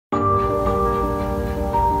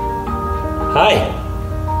Hi,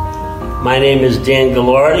 my name is Dan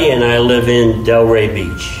Gallardi and I live in Delray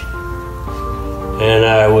Beach. And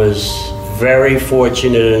I was very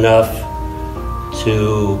fortunate enough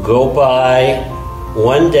to go by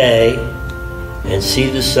one day and see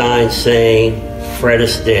the sign saying Fred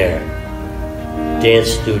Astaire, dance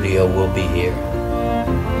studio will be here.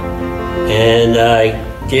 And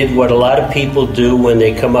I did what a lot of people do when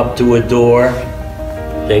they come up to a door.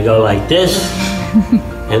 They go like this.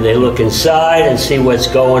 And they look inside and see what's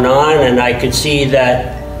going on, and I could see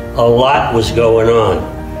that a lot was going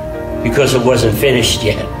on because it wasn't finished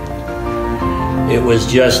yet. It was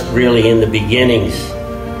just really in the beginnings.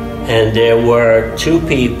 And there were two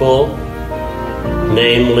people,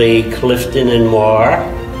 namely Clifton and Mar,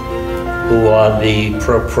 who are the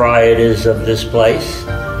proprietors of this place,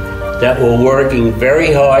 that were working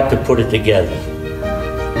very hard to put it together.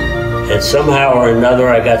 And somehow or another,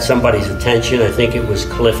 I got somebody's attention. I think it was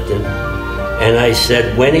Clifton. And I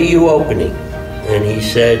said, when are you opening? And he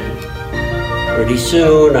said, pretty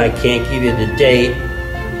soon. I can't give you the date,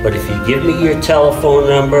 but if you give me your telephone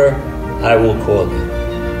number, I will call you.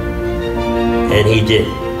 And he did.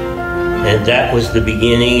 And that was the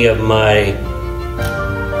beginning of my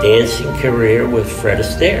dancing career with Fred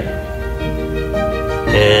Astaire.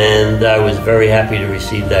 And I was very happy to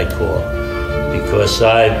receive that call, because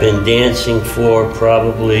I've been dancing for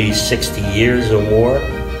probably 60 years or more.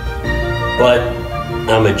 But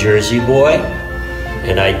I'm a Jersey boy,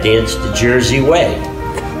 and I dance the Jersey way,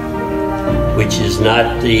 which is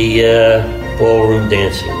not the ballroom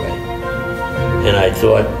dancing way. And I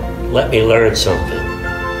thought, let me learn something.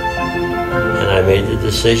 And I made the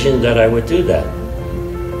decision that I would do that.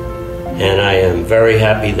 And I am very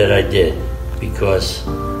happy that I did, because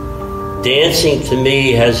dancing to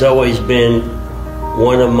me has always been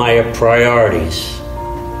one of my priorities.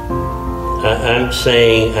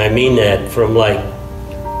 I mean that from like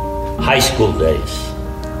high school days.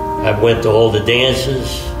 I went to all the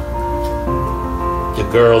dances. The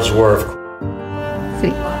girls were.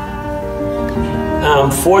 I'm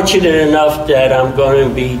fortunate enough that I'm going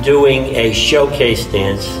to be doing a showcase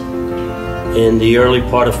dance in the early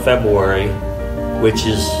part of February, which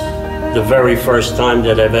is the very first time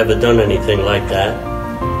that I've ever done anything like that.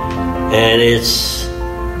 And it's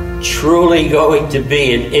truly going to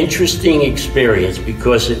be an interesting experience,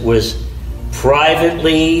 because it was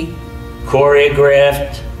privately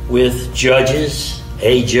choreographed with judges,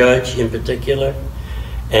 a judge in particular,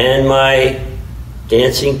 and my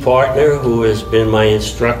dancing partner, who has been my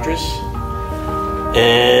instructress.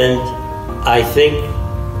 And I think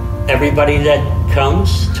everybody that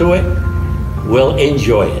comes to it will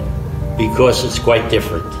enjoy it, because it's quite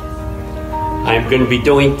different. I'm going to be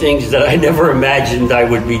doing things that I never imagined I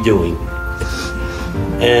would be doing.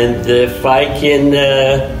 And if I can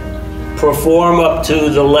perform up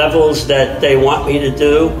to the levels that they want me to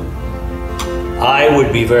do, I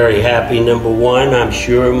would be very happy, number one. I'm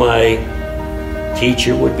sure my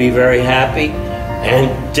teacher would be very happy.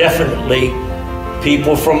 And definitely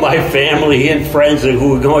people from my family and friends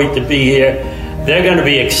who are going to be here, they're going to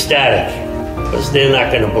be ecstatic, because they're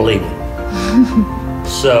not going to believe it.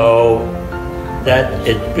 So that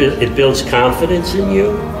it builds confidence in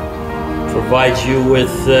you, provides you with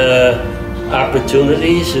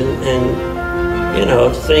opportunities and you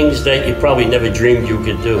know, things that you probably never dreamed you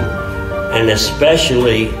could do. And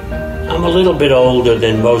especially, I'm a little bit older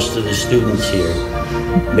than most of the students here.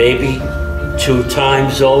 Maybe 2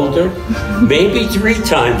 times older, maybe 3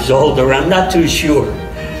 times older, I'm not too sure.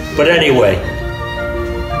 But anyway,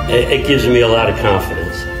 it gives me a lot of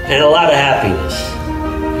confidence and a lot of happiness,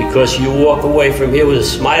 because you walk away from here with a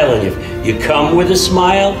smile on you. You come with a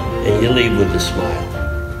smile and you leave with a smile.